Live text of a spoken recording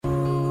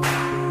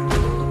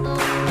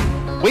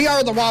We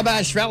are the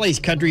Wabash Valley's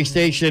country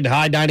station,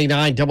 High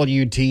 99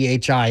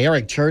 WTHI.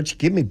 Eric Church,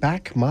 give me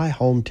back my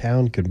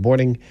hometown. Good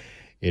morning.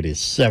 It is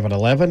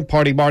 7:11.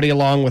 Party Marty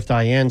along with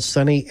Diane.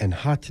 Sunny and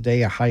hot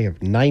today, a high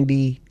of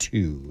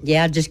 92.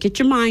 Yeah, just get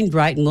your mind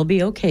right and we'll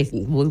be okay.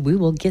 We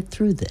will get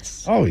through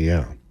this. Oh,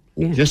 yeah.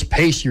 Just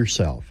pace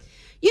yourself.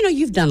 You know,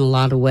 you've done a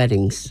lot of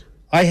weddings.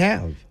 I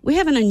have. We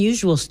have an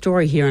unusual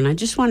story here, and I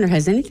just wonder,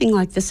 has anything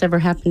like this ever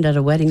happened at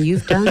a wedding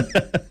you've done?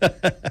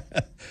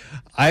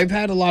 I've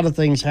had a lot of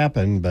things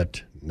happen,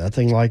 but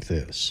nothing like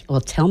this. Well,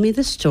 tell me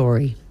the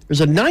story.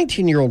 There's a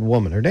 19-year-old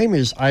woman. Her name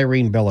is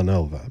Irene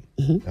Belanova.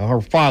 Mm-hmm. Now,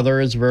 her father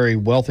is a very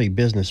wealthy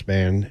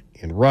businessman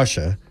in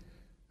Russia,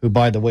 who,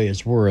 by the way,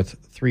 is worth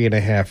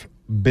 $3.5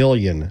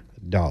 billion.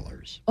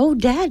 Oh,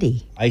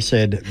 Daddy. I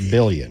said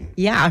billion.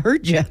 Yeah, I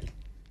heard you.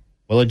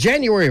 Well, in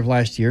January of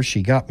last year,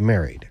 she got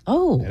married.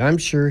 Oh. And I'm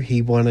sure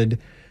he wanted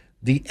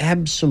the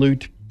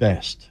absolute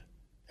best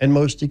and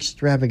most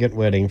extravagant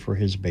wedding for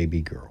his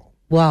baby girl.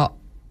 Well,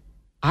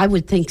 I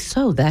would think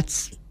so.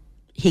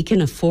 He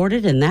can afford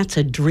it, and that's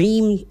a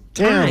dream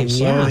time.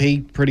 So he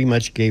pretty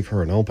much gave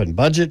her an open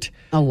budget.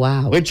 Oh,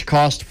 wow. Which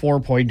cost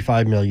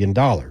 $4.5 million.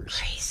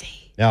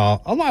 Crazy.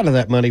 Now, a lot of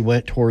that money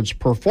went towards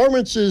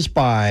performances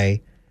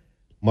by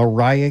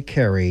Mariah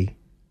Carey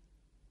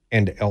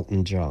and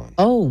Elton John.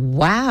 Oh,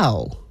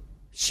 wow.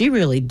 She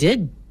really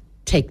did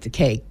take the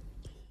cake.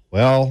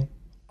 Well,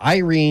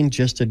 Irene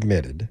just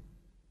admitted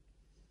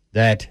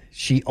that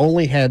she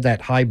only had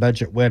that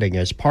high-budget wedding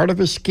as part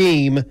of a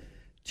scheme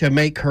to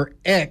make her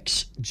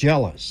ex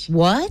jealous.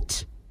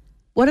 What?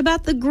 What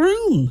about the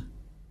groom?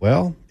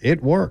 Well,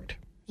 it worked.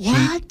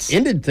 What? She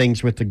ended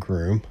things with the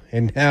groom,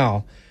 and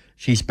now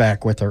she's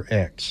back with her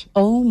ex.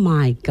 Oh,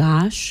 my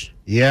gosh.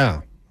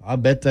 Yeah, I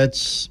bet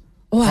that's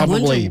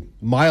probably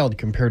mild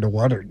compared to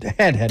what her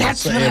dad had to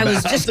say. That's what I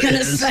was just going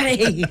to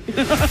say.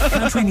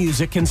 Country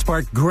music can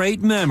spark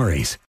great memories.